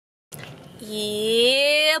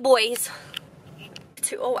Yeah, boys.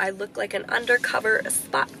 Oh, I look like an undercover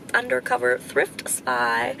thrift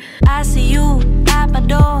spy. I see you at my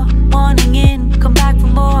door, wanting in, come back for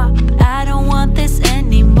more. I don't want this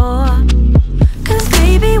anymore. Cause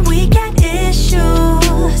baby, we got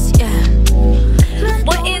issues, yeah.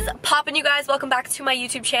 What is poppin', you guys? Welcome back to my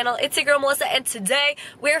YouTube channel. It's your girl Melissa, and today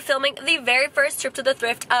we're filming the very first trip to the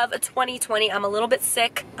thrift of 2020. I'm a little bit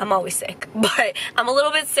sick. I'm always sick, but I'm a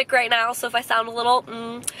little bit sick right now, so if I sound a little,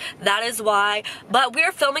 that is why. But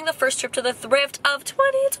we're filming the first trip to the thrift of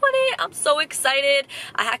 2020. I'm so excited.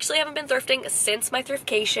 I actually haven't been thrifting since my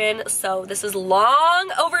thriftcation, so this is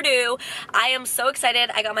long overdue. I am so excited.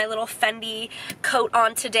 I got my little Fendi coat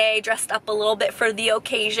on today, dressed up a little bit for the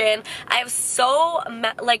occasion. I have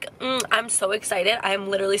I'm so excited. I am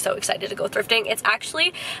literally so excited to go thrifting. It's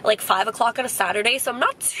actually like 5 o'clock on a Saturday, so I'm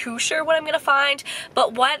not too sure what I'm gonna find,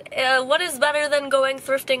 but what is better than going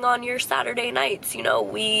thrifting on your Saturday nights? You know,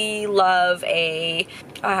 we love I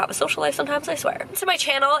have a social life sometimes, I swear. To my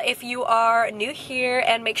channel, if you are new here,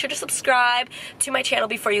 and make sure to subscribe to my channel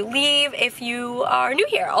before you leave if you are new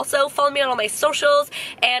here. Also, follow me on all my socials,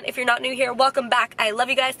 and if you're not new here, welcome back. I love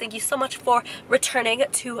you guys. Thank you so much for returning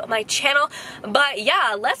to my channel. But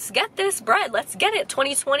yeah, let's get this bread. Let's get it.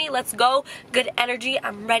 2020, let's go. Good energy.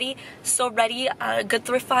 I'm ready. So ready. Good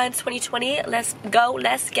thrift finds 2020. Let's go.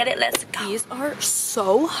 Let's get it. Let's go. These are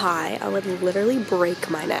so high. I would literally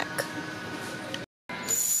break my neck.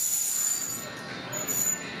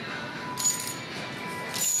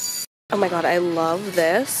 Oh my god, I love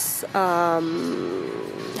this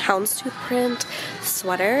houndstooth print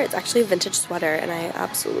sweater. It's actually a vintage sweater, and I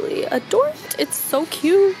absolutely adore it. It's so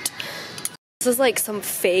cute. This is like some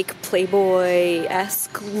fake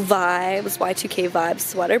Playboy-esque vibes, Y2K vibes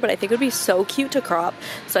sweater, but I think it would be so cute to crop.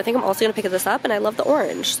 So I think I'm also going to pick this up, and I love the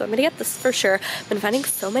orange, so I'm going to get this for sure. I've been finding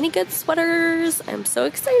so many good sweaters. I'm so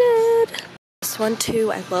excited. This one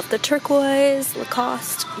too, I love the turquoise,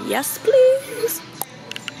 Lacoste. Yes, please.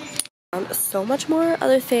 So much more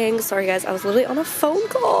other things. Sorry guys, I was literally on a phone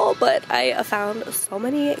call, but I found so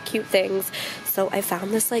many cute things. So I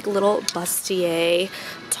found this like little bustier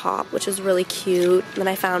top, which is really cute. Then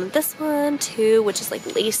I found this one too, which is like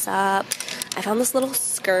lace up. I found this little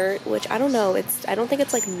skirt, which I don't know, I don't think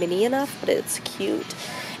it's like mini enough, but it's cute.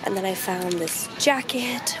 And then I found this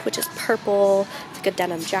jacket, which is purple. It's like a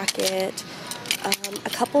denim jacket. A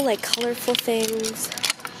couple like colorful things.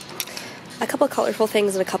 A couple colorful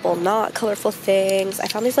things and a couple not colorful things. I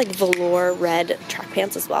found these like velour red track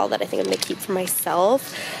pants as well that I think I'm going to keep for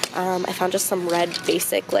myself. I found just some red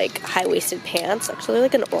basic like high-waisted pants, actually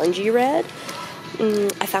like an orangey red.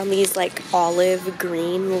 I found these like olive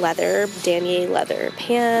green leather, damier leather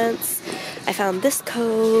pants. I found this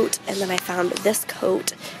coat, and then I found this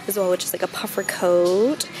coat as well, which is like a puffer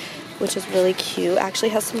coat, which is really cute. Actually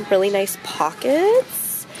has some really nice pockets.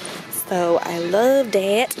 So I loved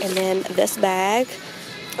it. And then this bag,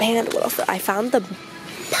 and what else? I found the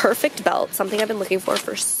perfect belt, something I've been looking for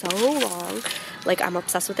so long. Like, I'm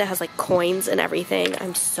obsessed with it. It has like coins and everything.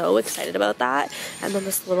 I'm so excited about that. And then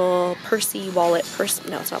this little pursy wallet,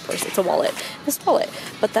 no, it's not purse, it's a wallet. This wallet.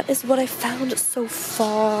 But that is what I found so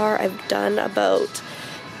far. I've done about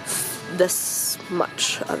this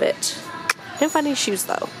much of it. I didn't find any shoes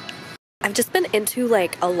though. I've just been into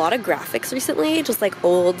like a lot of graphics recently, just like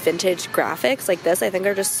old vintage graphics like this. I think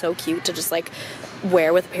are just so cute to just like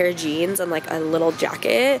wear with a pair of jeans and like a little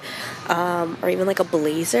jacket, or even like a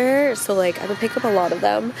blazer. So like I've been picking up a lot of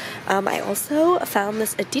them. I also found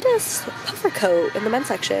this Adidas puffer coat in the men's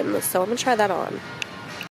section, so I'm gonna try that on.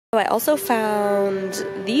 I also found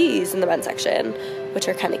these in the men's section, which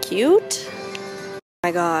are kind of cute. Oh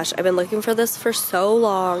my gosh, I've been looking for this for so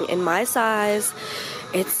long in my size.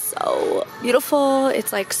 It's so beautiful.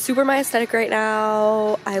 It's like super my aesthetic right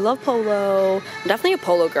now. I love polo. I'm definitely a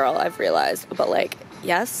polo girl, I've realized, but like,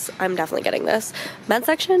 yes, I'm definitely getting this. Men's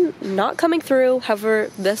section, not coming through.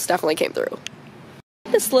 However, this definitely came through.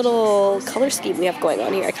 This little color scheme we have going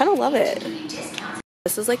on here, I kind of love it.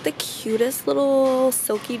 This is like the cutest little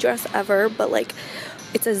silky dress ever, but like,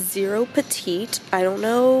 it's a 0 petite. I don't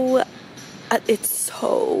know. It's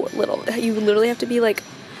so little. You literally have to be like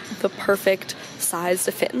the perfect size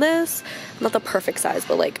to fit in this. Not the perfect size,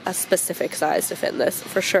 but like a specific size to fit in this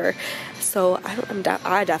for sure. So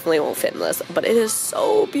I definitely won't fit in this, but it is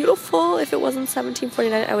so beautiful. If it wasn't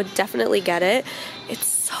 $17.49, I would definitely get it. It's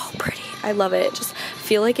so pretty. I love it. Just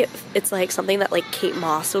feel like it's like something that like Kate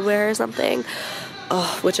Moss would wear or something.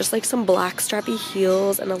 Oh, with just like some black strappy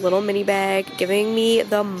heels and a little mini bag, giving me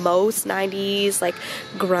the most 90s like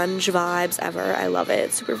grunge vibes ever. I love it.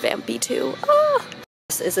 It's super vampy too. Oh.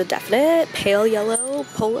 This is a definite pale yellow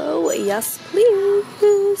polo. Yes,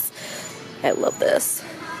 please. I love this.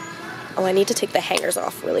 Oh, I need to take the hangers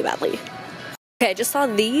off really badly. Okay, I just saw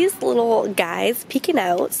these little guys peeking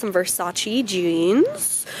out, some Versace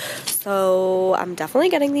jeans. So I'm definitely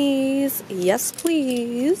getting these. Yes,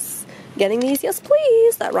 please. Getting these, yes,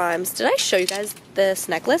 please. That rhymes. Did I show you guys this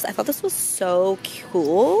necklace? I thought this was so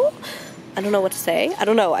cool. I don't know what to say. I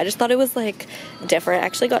don't know. I just thought it was like different. I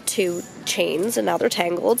actually got 2 chains and now they're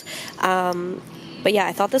tangled. But yeah,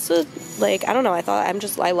 I thought this was like, I don't know,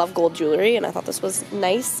 I love gold jewelry and I thought this was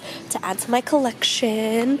nice to add to my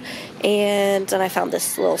collection. And then I found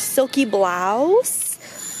this little silky blouse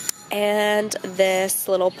and this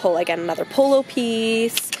little another polo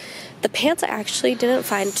piece. The pants I actually didn't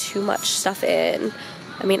find too much stuff in.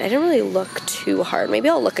 I mean, I didn't really look too hard. Maybe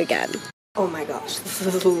I'll look again. Oh my gosh, this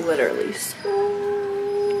is literally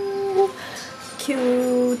so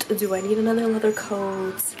cute. Do I need another leather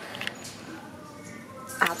coat?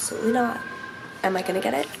 Absolutely not. Am I gonna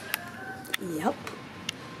get it? Yep.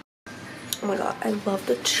 Oh my god, I love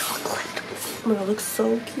the chocolate. Oh my god, it looks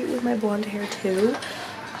so cute with my blonde hair too.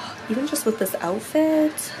 Even just with this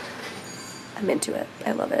outfit, I'm into it.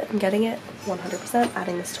 I love it. I'm getting it 100%.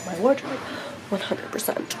 Adding this to my wardrobe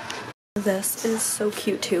 100%. This is so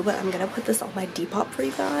cute too, but I'm gonna put this on my Depop for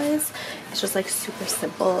you guys. It's just like super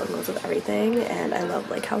simple and goes with everything, and I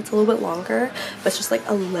love like how it's a little bit longer, but it's just like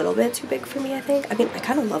a little bit too big for me, I think. I mean, I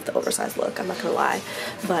kind of love the oversized look, I'm not gonna lie,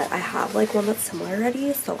 but I have like one that's similar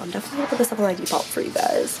already, so I'm definitely gonna put this up on my Depop for you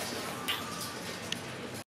guys.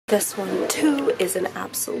 This one too is an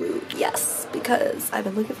absolute yes, because I've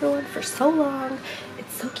been looking for one for so long.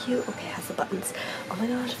 It's so cute. Okay, it has the buttons. Oh my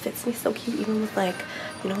gosh, it fits me so cute, even with like,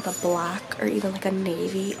 you know, the black or even like a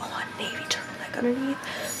navy. Oh, a navy turtleneck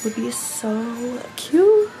underneath would be so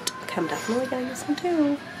cute. Okay, I'm definitely getting this one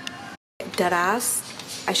too.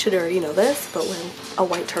 Deadass, I should already know this, but when a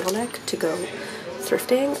white turtleneck to go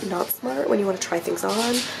thrifting, not smart when you want to try things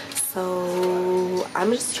on. So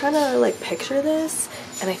I'm just trying to like picture this,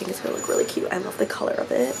 and I think it's gonna look really cute. I love the color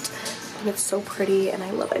of it. And it's so pretty, and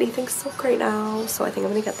I love anything silk right now, so I think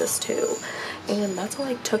I'm gonna get this too. And that's all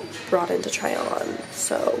I brought in to try on.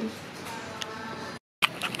 So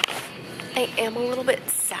I am a little bit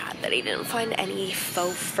sad that I didn't find any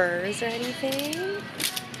faux furs or anything,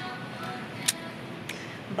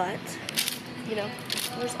 but you know,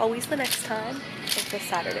 there's always the next time. It's this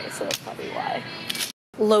Saturday, so that's probably why.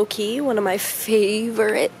 Low-key, one of my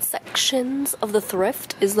favorite sections of the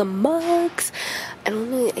thrift is the mugs.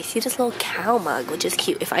 I see this little cow mug, which is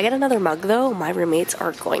cute. If I get another mug though, my roommates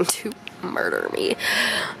are going to murder me.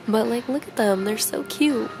 But like, look at them, they're so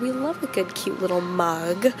cute. We love a good cute little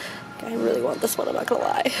mug. I really want this one, I'm not gonna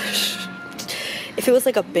lie. If it was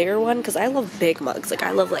like a bigger one, because I love big mugs, like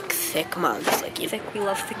I love like thick mugs, like you think we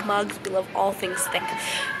love thick mugs, we love all things thick,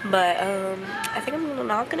 but I think I'm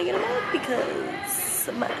not gonna get a mug because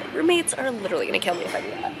my roommates are literally gonna kill me if I do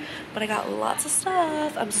that. But I got lots of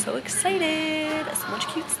stuff. I'm so excited. So much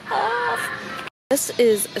cute stuff. This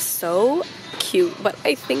is so cute, but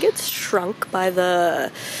I think it's shrunk by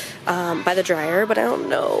the dryer, but I don't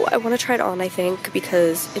know. I want to try it on, I think,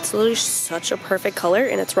 because it's literally such a perfect color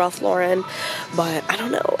and it's Ralph Lauren, but I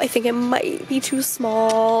don't know. I think it might be too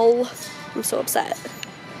small. I'm so upset.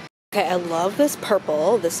 Okay, I love this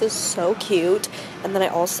purple. This is so cute. And then I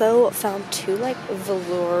also found 2 like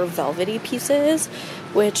velour velvety pieces,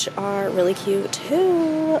 which are really cute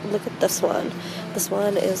too. Look at this one. This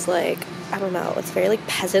one is like, I don't know, it's very like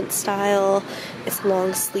peasant style. It's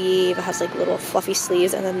long sleeve, it has like little fluffy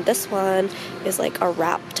sleeves. And then this one is like a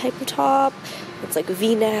wrap type of top. It's like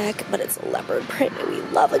v-neck, but it's a leopard print, and we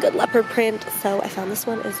love a good leopard print. So I found this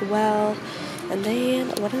one as well. And then,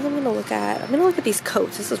 what else I'm going to look at? I'm going to look at these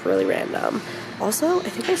coats. This is really random. Also, I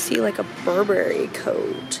think I see like a Burberry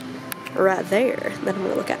coat right there that I'm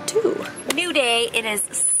going to look at too. New day. It is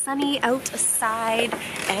sunny outside,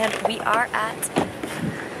 and we are at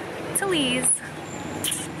Tilly's.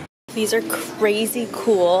 These are crazy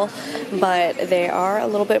cool, but they are a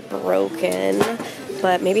little bit broken.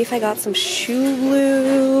 But maybe if I got some shoe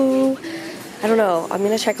glue, I don't know. I'm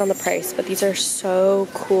gonna check on the price, but these are so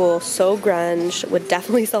cool, so grunge. Would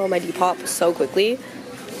definitely sell on my Depop so quickly.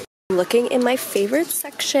 I'm looking in my favorite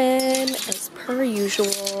section as per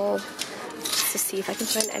usual, just to see if I can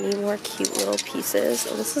find any more cute little pieces.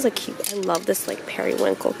 Oh, this is a cute. I love this like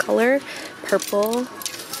periwinkle color, purple.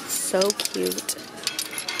 So cute.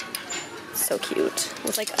 So cute.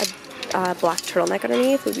 With like a black turtleneck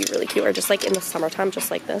underneath would be really cute, or just like in the summertime,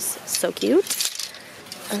 just like this. So cute.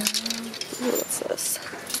 Ooh, what's this?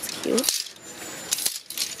 It's cute.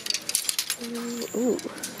 Ooh.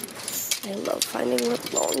 I love finding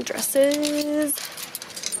like long dresses.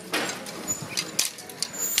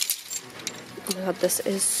 Oh my god, this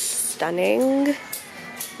is stunning.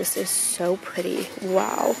 This is so pretty.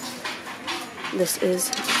 Wow. This is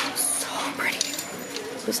so pretty.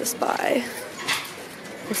 Who's this by?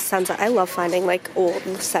 Senza. I love finding like old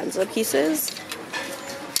Senza pieces.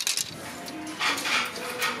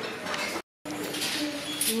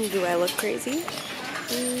 Do I look crazy?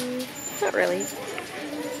 Not really.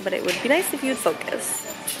 But it would be nice if you'd focus.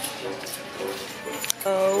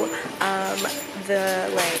 So,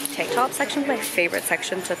 the like tank top section is my favorite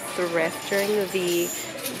section to thrift during the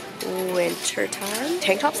winter time.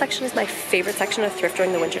 Tank top section is my favorite section to thrift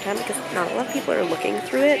during the winter time because not a lot of people are looking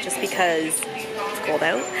through it just because it's cold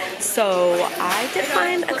out. So I did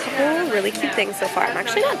find a couple really cute things so far. I'm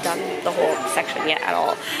actually not done the whole section yet at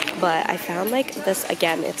all, but I found like this,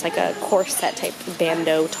 again, it's like a corset type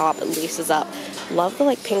bandeau top. It laces up. Love the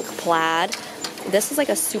like pink plaid. This is like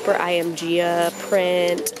a super IMG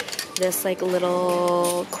print. This like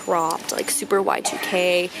little cropped like super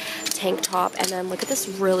Y2K tank top, and then look at this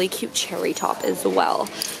really cute cherry top as well.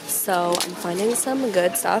 So I'm finding some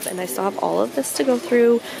good stuff, and I still have all of this to go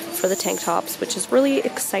through for the tank tops, which is really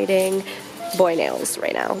exciting. Boy nails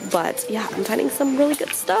right now, but yeah, I'm finding some really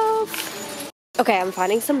good stuff. Okay, I'm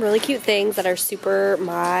finding some really cute things that are super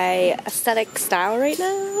my aesthetic style right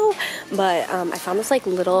now, but I found this like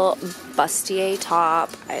little bustier top.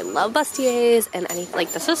 I love bustiers, and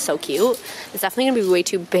like this is so cute. It's definitely gonna be way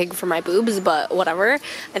too big for my boobs, but whatever.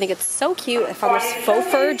 I think it's so cute. I found this faux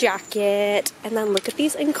fur jacket, and then look at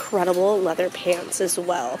these incredible leather pants as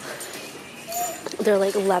well. They're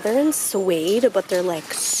like leather and suede, but they're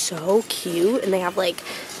like so cute, and they have like,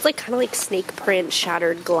 it's like kind of like snake print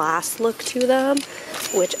shattered glass look to them,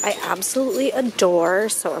 which I absolutely adore.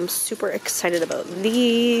 So I'm super excited about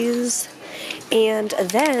these. And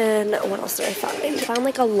then what else did I find? I found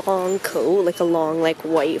like a long coat, like a long like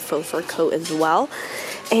white faux fur coat as well.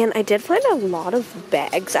 And I did find a lot of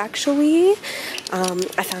bags actually.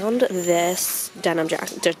 I found this denim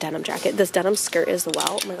jacket, this denim skirt as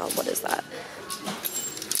well. Oh my god, what is that?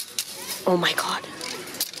 Oh my god.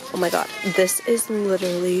 Oh my god. This is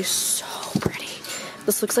literally so pretty.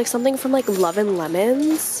 This looks like something from like Love and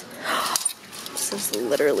Lemons. This is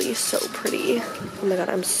literally so pretty. Oh my god,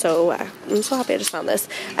 I'm so happy I just found this.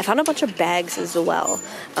 I found a bunch of bags as well.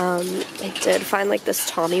 I did find like this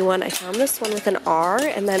Tommy one. I found this one with an R,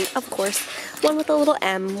 and then of course one with a little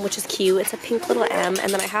M, which is cute. It's a pink little M.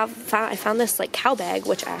 And then I found this like cow bag,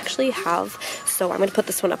 which I actually have. So I'm gonna put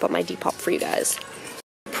this one up on my Depop for you guys.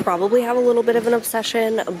 Probably have a little bit of an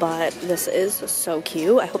obsession, but this is so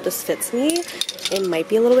cute. I hope this fits me. It might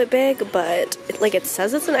be a little bit big, but it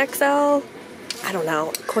says it's an XL. I don't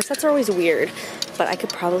know. Corsets are always weird, but I could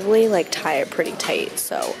probably like tie it pretty tight.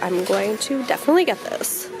 So I'm going to definitely get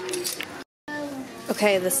this.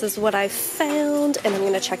 Okay, this is what I found, and I'm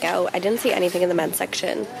gonna check out. I didn't see anything in the men's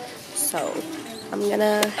section, so I'm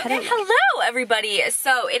gonna head out. Hello everybody!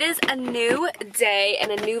 So it is a new day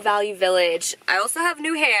and a new Value Village. I also have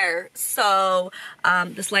new hair, so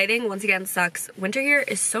this lighting once again sucks. Winter here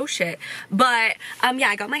is so shit, but yeah,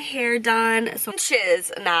 I got my hair done, so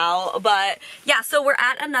inches now, but yeah, so we're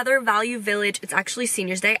at another Value Village. It's actually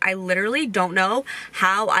Seniors Day. I literally don't know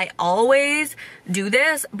how I always do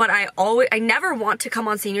this, but I never want to come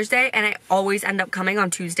on Seniors Day, and I always end up coming on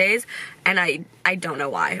Tuesdays, and I don't know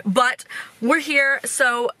why, but we're here,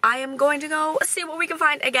 so I am going to go see what we can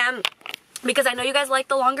find again, because I know you guys like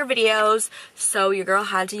the longer videos, so your girl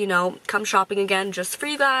had to, you know, come shopping again just for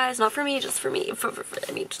you guys, not for me, just for me,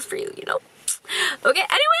 I mean, just for you, you know. Okay,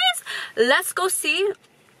 anyways, let's go see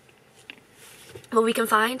what we can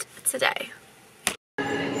find today.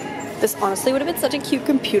 This honestly would have been such a cute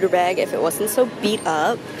computer bag if it wasn't so beat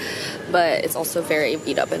up, but it's also very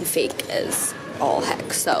beat up and fake as all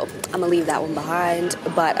heck, so I'm gonna leave that one behind.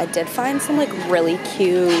 But I did find some like really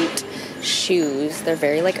cute shoes. They're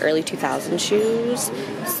very like early 2000s shoes,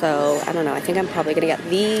 so I don't know, I think I'm probably gonna get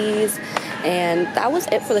these. And that was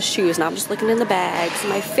it for the shoes. Now I'm just looking in the bags,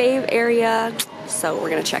 my fave area, so we're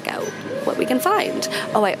gonna check out what we can find.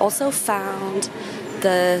 Oh, I also found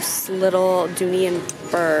this little Dooney and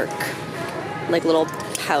Burke like little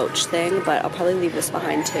pouch thing, but I'll probably leave this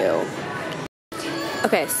behind too.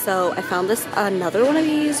 Okay, so I found this another one of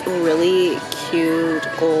these really cute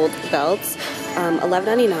gold belts,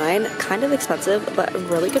 $11.99, kind of expensive but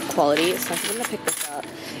really good quality, so I'm gonna pick this up.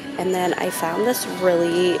 And then I found this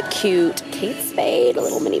really cute Kate Spade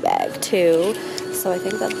little mini bag too, so I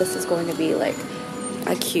think that this is going to be like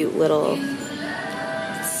a cute little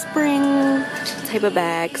spring type of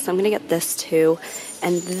bag, so I'm gonna get this too.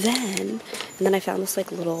 And then I found this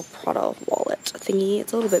like little Prada wallet thingy.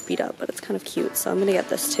 It's a little bit beat up, but it's kind of cute. So I'm gonna get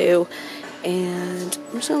this too. And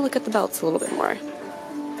I'm just gonna look at the belts a little bit more.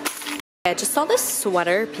 I just saw this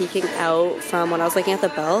sweater peeking out from when I was looking at the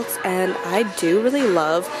belts, and I do really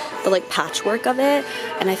love the like patchwork of it,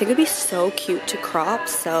 and I think it'd be so cute to crop,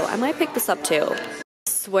 so I might pick this up too. I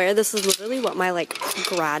swear this is literally what my like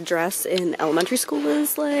grad dress in elementary school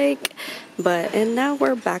is like, and now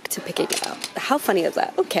we're back to picking it up. How funny is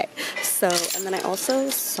that? Okay, so, and then I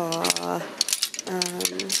also saw, I'm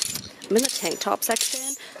in the tank top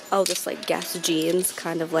section. Oh, this like Guess jeans,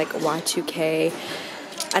 kind of like Y2K.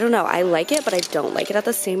 I don't know, I like it, but I don't like it at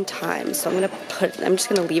the same time. So I'm just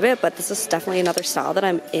gonna leave it, but this is definitely another style that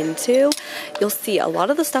I'm into. You'll see a lot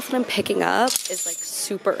of the stuff that I'm picking up is like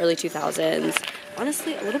super early 2000s.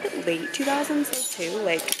 Honestly, a little bit late 2000s though too.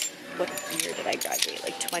 Like, what year did I graduate?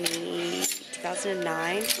 Like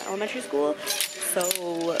 2009 from elementary school.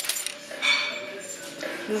 So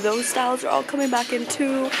those styles are all coming back in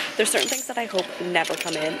too. There's certain things that I hope never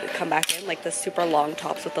come back in, like the super long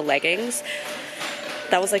tops with the leggings.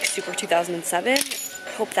 That was like super 2007.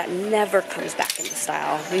 Hope that never comes back into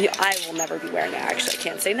style. I will never be wearing it. Actually, I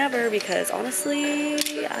can't say never because honestly,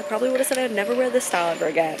 I probably would have said I'd never wear this style ever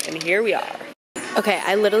again. And here we are. Okay,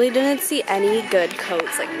 I literally didn't see any good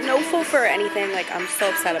coats, like no faux fur or anything, like I'm so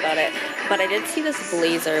upset about it. But I did see this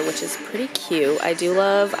blazer, which is pretty cute. I do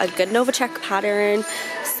love a good Novacek pattern.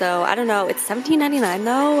 So I don't know, it's $17.99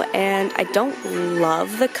 though, and I don't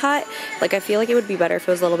love the cut. Like I feel like it would be better if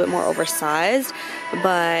it was a little bit more oversized.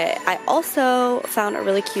 But I also found a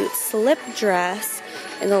really cute slip dress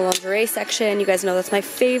in the lingerie section. You guys know that's my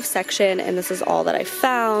fave section, and this is all that I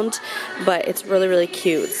found, but it's really, really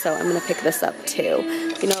cute, so I'm gonna pick this up too.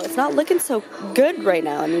 You know, it's not looking so good right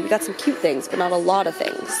now. I mean, we got some cute things, but not a lot of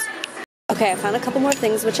things. Okay, I found a couple more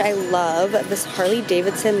things which I love. This Harley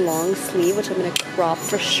Davidson long sleeve, which I'm gonna crop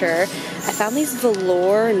for sure. I found these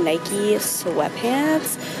velour Nike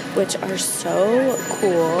sweatpants, which are so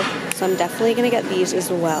cool, so I'm definitely gonna get these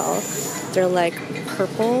as well. They're like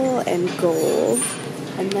purple and gold.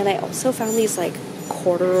 And then I also found these like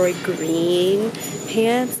corduroy green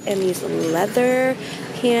pants and these leather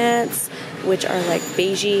pants, which are like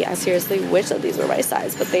beigey. I seriously wish that these were my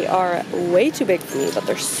size, but they are way too big for me, but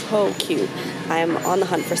they're so cute. I'm on the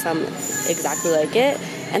hunt for some exactly like it.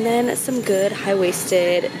 And then some good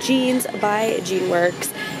high-waisted jeans by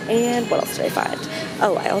Jeanworks. And what else did I find?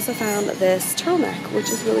 Oh, I also found this turtleneck, which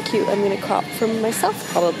is really cute. I'm gonna crop for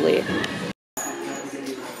myself probably.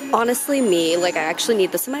 Honestly, like I actually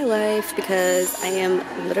need this in my life because I am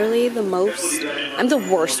literally I'm the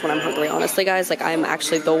worst when I'm hungry, honestly, guys. Like, I'm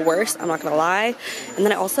actually the worst, I'm not gonna lie. And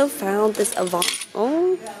then I also found this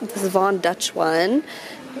Von Dutch one,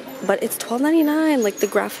 but it's $12.99. Like, the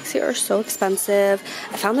graphics here are so expensive.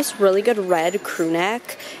 I found this really good red crew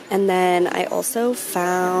neck, and then I also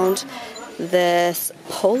found this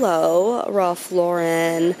polo Ralph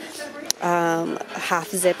Lauren half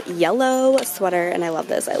zip yellow sweater, and I love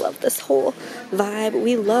this. I love this whole vibe.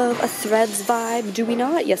 We love a threads vibe, do we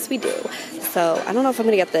not? Yes, we do. So I don't know if I'm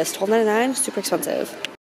gonna get this. $12.99, super expensive.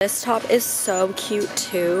 This top is so cute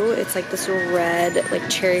too. It's like this red, like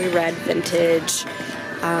cherry red vintage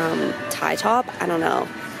tie top. I don't know.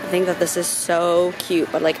 I think that this is so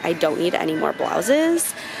cute, but like I don't need any more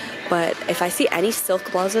blouses. But if I see any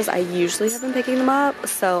silk blouses, I usually have been picking them up.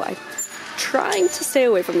 So I'm trying to stay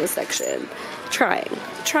away from this section.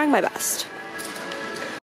 Trying my best.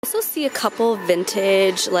 I also see a couple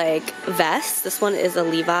vintage like vests. This one is a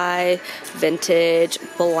Levi vintage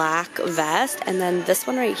black vest, and then this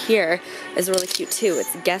one right here is really cute too.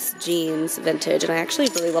 It's Guess jeans vintage, and I actually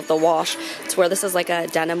really love the wash. To wear this as like a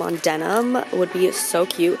denim on denim would be so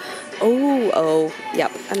cute. Oh,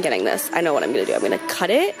 yep, I'm getting this. I know what I'm gonna do. I'm gonna cut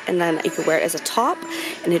it, and then you could wear it as a top,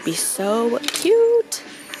 and it'd be so cute.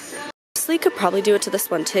 Honestly, could probably do it to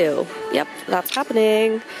this one too. Yep, that's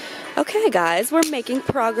happening. Okay, guys, we're making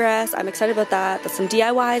progress. I'm excited about that. That's some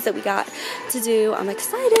DIYs that we got to do. I'm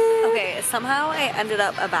excited. Okay, somehow I ended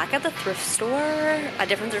up back at the thrift store, a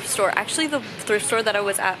different thrift store. Actually, the thrift store that I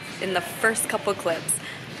was at in the first couple clips,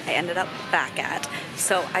 I ended up back at.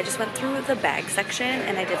 So I just went through the bag section,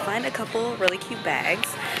 and I did find a couple really cute bags.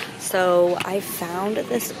 So I found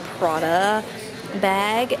this Prada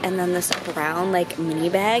bag, and then this brown like mini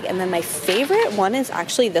bag, and then my favorite one is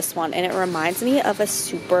actually this one, and it reminds me of a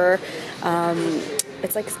super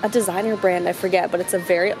it's like a designer brand, I forget, but it's a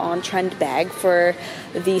very on-trend bag for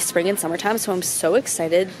the spring and summertime. So I'm so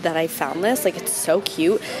excited that I found this. Like, it's so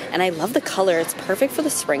cute, and I love the color. It's perfect for the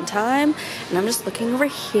springtime. And I'm just looking over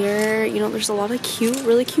here. You know, there's a lot of cute,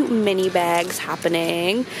 really cute mini bags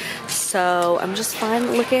happening. So I'm just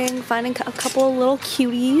finding a couple of little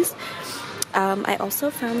cuties. I also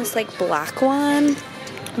found this like black one,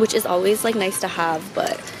 which is always like nice to have,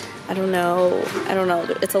 but I don't know,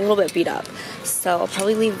 it's a little bit beat up, so I'll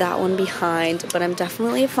probably leave that one behind. But I'm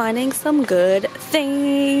definitely finding some good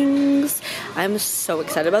things. I'm so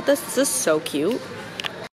excited about this. This is so cute.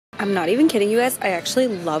 I'm not even kidding you guys, I actually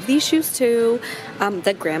love these shoes too.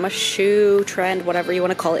 The grandma shoe trend, whatever you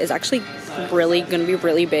want to call it, is actually really gonna be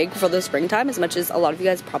really big for the springtime, as much as a lot of you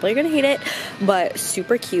guys probably are gonna hate it, but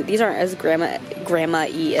super cute. These aren't as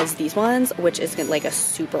grandma-y as these ones, which is like a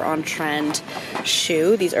super on-trend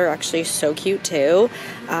shoe. These are actually so cute too,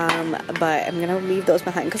 but I'm gonna leave those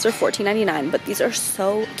behind because they're $14.99, but these are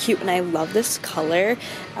so cute, and I love this color.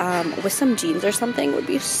 With some jeans or something would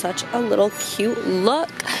be such a little cute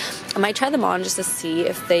look. I might try them on just to see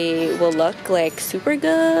if they will look like super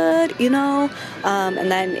good, you know, and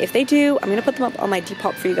then if they do, I'm gonna put them up on my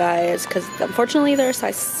Depop for you guys, because unfortunately they're a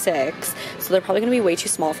size 6, so they're probably gonna be way too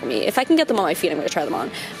small for me. If I can get them on my feet, I'm gonna try them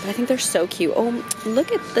on, but I think they're so cute. Oh,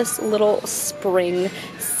 look at this little spring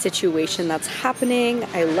situation that's happening.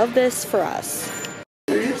 I love this for us.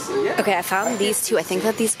 Okay, I found these two. I think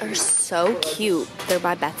that these are so cute. They're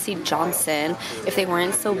by Betsy Johnson. If they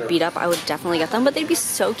weren't so beat up, I would definitely get them, but they'd be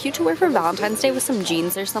so cute to wear for Valentine's Day with some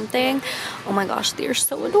jeans or something. Oh my gosh, they're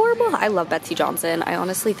so adorable. I love Betsy Johnson. I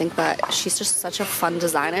honestly think that she's just such a fun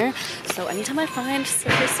designer. So anytime I find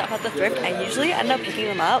silver stuff at the thrift, I usually end up picking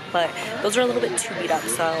them up, but those are a little bit too beat up,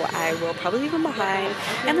 so I will probably leave them behind.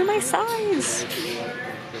 And they're my size.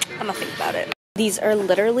 I'm gonna think about it. These are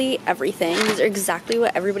literally everything. These are exactly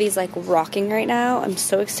what everybody's like rocking right now. I'm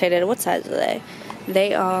so excited. What size are they?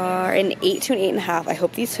 They are an 8 to an 8.5. I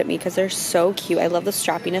hope these fit me because they're so cute. I love the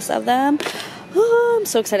strappiness of them. Oh, I'm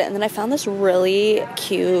so excited. And then I found this really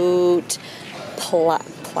cute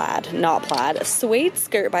suede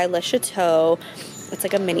skirt by Le Chateau. It's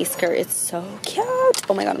like a mini skirt. It's so cute.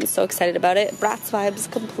 Oh my god, I'm so excited about it. Bratz vibes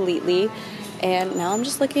completely. And now I'm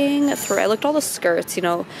just looking through. I looked all the skirts, you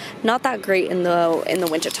know, not that great in the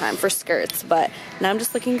winter time for skirts, but now I'm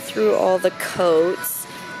just looking through all the coats.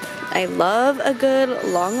 I love a good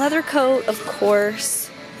long leather coat, of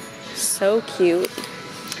course. So cute.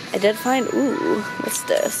 I did find, ooh, what's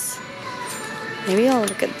this? Maybe I'll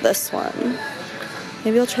look at this one.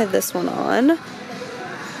 Maybe I'll try this one on.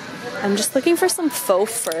 I'm just looking for some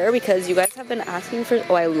faux fur because you guys have been asking for,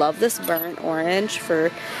 oh, I love this burnt orange for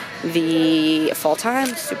the fall time.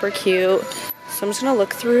 Super cute. So I'm just going to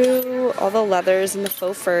look through all the leathers and the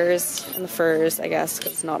faux furs and the furs, I guess,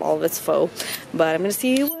 because not all of it's faux. But I'm going to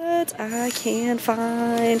see what I can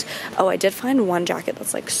find. Oh, I did find one jacket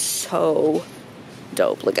that's like so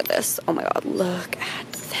dope. Look at this. Oh my god, look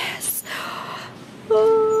at this.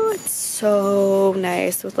 Oh, it's so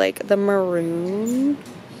nice with like the maroon.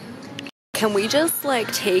 Can we just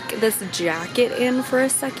like take this jacket in for a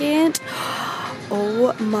second?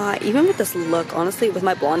 Oh my, even with this look, honestly, with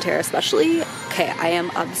my blonde hair especially, okay, I am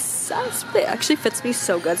obsessed with it. It actually fits me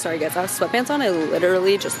so good. Sorry guys, I have sweatpants on. I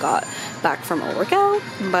literally just got back from a workout,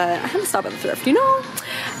 but I had to stop at the thrift, you know?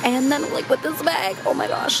 And then like with this bag, oh my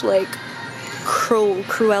gosh, like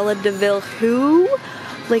Cruella de Vil, who?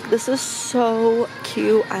 Like, this is so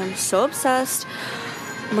cute. I'm so obsessed.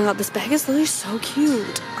 Oh my god, this bag is literally so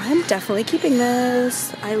cute. I'm definitely keeping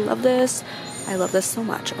this. I love this. I love this so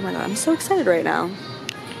much. Oh my god, I'm so excited right now.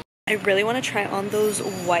 I really want to try on those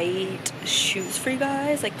white shoes for you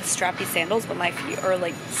guys, like the strappy sandals, but my feet are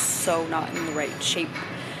like so not in the right shape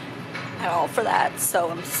at all for that. So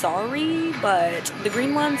I'm sorry, but the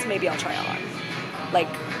green ones, maybe I'll try on. Like,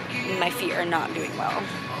 my feet are not doing well.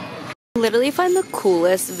 Literally find the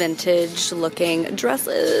coolest vintage looking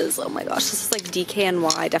dresses. Oh my gosh, this is like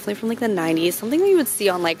DKNY, definitely from like the 90s, something that you would see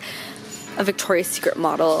on like a Victoria's Secret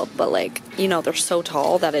model, but like, you know, they're so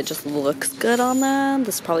tall that it just looks good on them.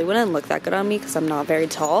 This probably wouldn't look that good on me because I'm not very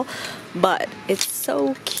tall, but it's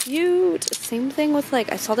so cute. Same thing with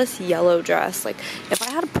like, I saw this yellow dress. Like, if I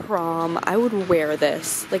had a prom, I would wear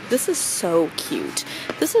this. Like, this is so cute.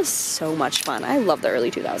 This is so much fun. I love the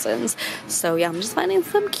early 2000s. So yeah, I'm just finding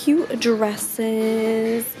some cute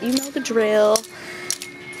dresses. You know the drill.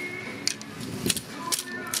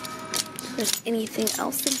 There's anything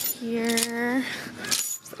else in here.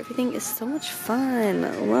 So everything is so much fun.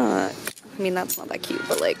 Look. I mean, that's not that cute,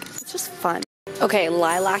 but like, it's just fun. Okay,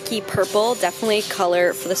 lilac-y purple, definitely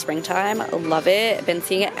color for the springtime. Love it. Been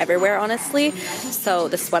seeing it everywhere, honestly. So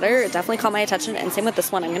the sweater definitely caught my attention, and same with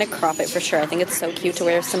this one. I'm gonna crop it for sure. I think it's so cute to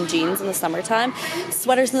wear some jeans in the summertime.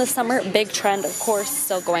 Sweaters in the summer, big trend, of course,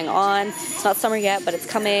 still going on. It's not summer yet, but it's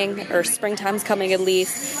coming, or springtime's coming at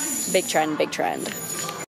least. Big trend, big trend.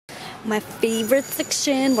 My favorite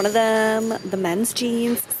section, one of them, the men's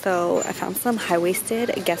jeans. So I found some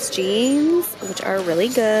high-waisted Guess jeans, which are really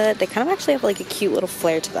good. They kind of actually have like a cute little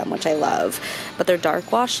flare to them, which I love. But they're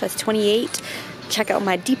dark wash, that's 28. Check out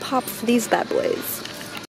my Depop for these bad boys.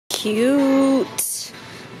 Cute.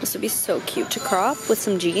 This would be so cute to crop with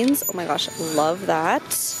some jeans. Oh my gosh, love that.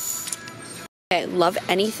 I love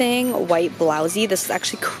anything white blousey. This is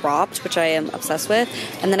actually cropped, which I am obsessed with.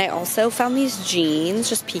 And then I also found these jeans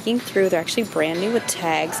just peeking through. They're actually brand new with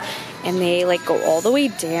tags, and they like go all the way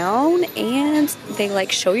down and they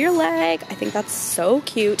like show your leg. I think that's so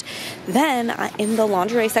cute. Then in the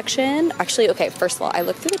lingerie section, actually, okay, first of all, I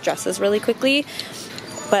looked through the dresses really quickly,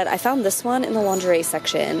 but I found this one in the lingerie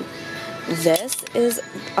section. This is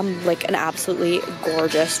like an absolutely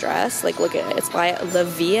gorgeous dress. Like, look at it. It's by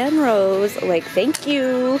LOVAS Rose. Like, thank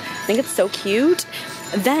you. I think it's so cute.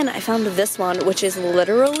 Then I found this one, which is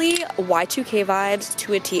literally Y2K vibes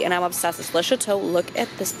to a T, and I'm obsessed. It's Le Chateau. Look at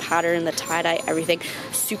this pattern, the tie-dye, everything.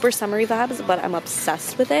 Super summery vibes, but I'm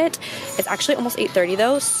obsessed with it. It's actually almost 8:30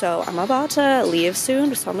 though, so I'm about to leave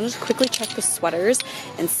soon. So I'm gonna just quickly check the sweaters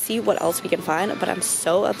and see what else we can find. But I'm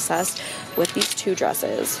so obsessed with these two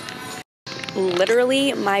dresses.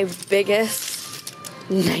 Literally my biggest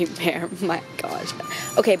nightmare. My gosh.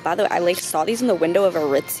 Okay, by the way, I like saw these in the window of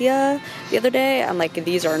Aritzia the other day. I'm like,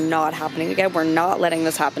 these are not happening again. We're not letting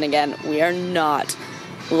this happen again. We are not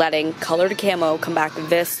letting colored camo come back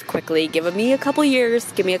this quickly. Give me a couple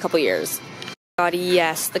years. Give me a couple years. God,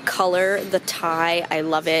 yes, the color, the tie, I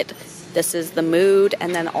love it. This is the mood.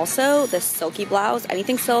 And then also this silky blouse,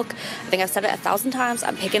 anything silk. I think I've said it 1,000 times.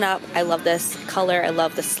 I'm picking up. I love this color. I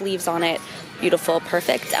love the sleeves on it. Beautiful,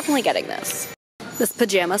 perfect. Definitely getting this. This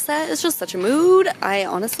pajama set is just such a mood. I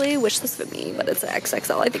honestly wish this fit me, but it's an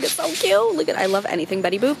XXL. I think it's so cute. Look at, I love anything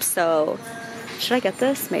Betty Boop, so should I get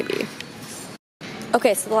this? Maybe.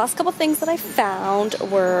 Okay, so the last couple things that I found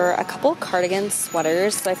were a couple cardigan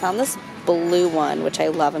sweaters. So I found this blue one, which I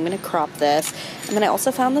love. I'm going to crop this. And then I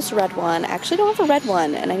also found this red one. I actually don't have a red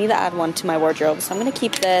one, and I need to add one to my wardrobe, so I'm going to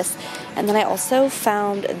keep this. And then I also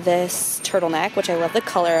found this turtleneck, which I love the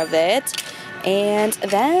color of it. And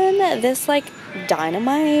then this like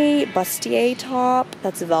dynamite bustier top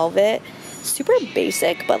that's velvet. Super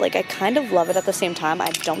basic, but like I kind of love it at the same time. I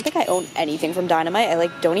don't think I own anything from Dynamite. I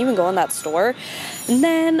like don't even go in that store. And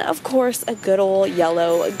then of course a good old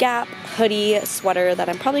yellow Gap hoodie sweater that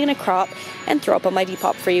I'm probably gonna crop and throw up on my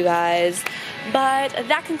Depop for you guys. But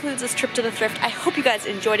that concludes this trip to the thrift. I hope you guys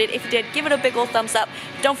enjoyed it. If you did, give it a big old thumbs up.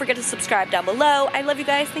 Don't forget to subscribe down below. I love you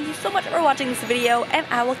guys. Thank you so much for watching this video, and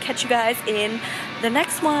I will catch you guys in the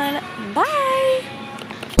next one.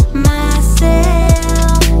 Bye!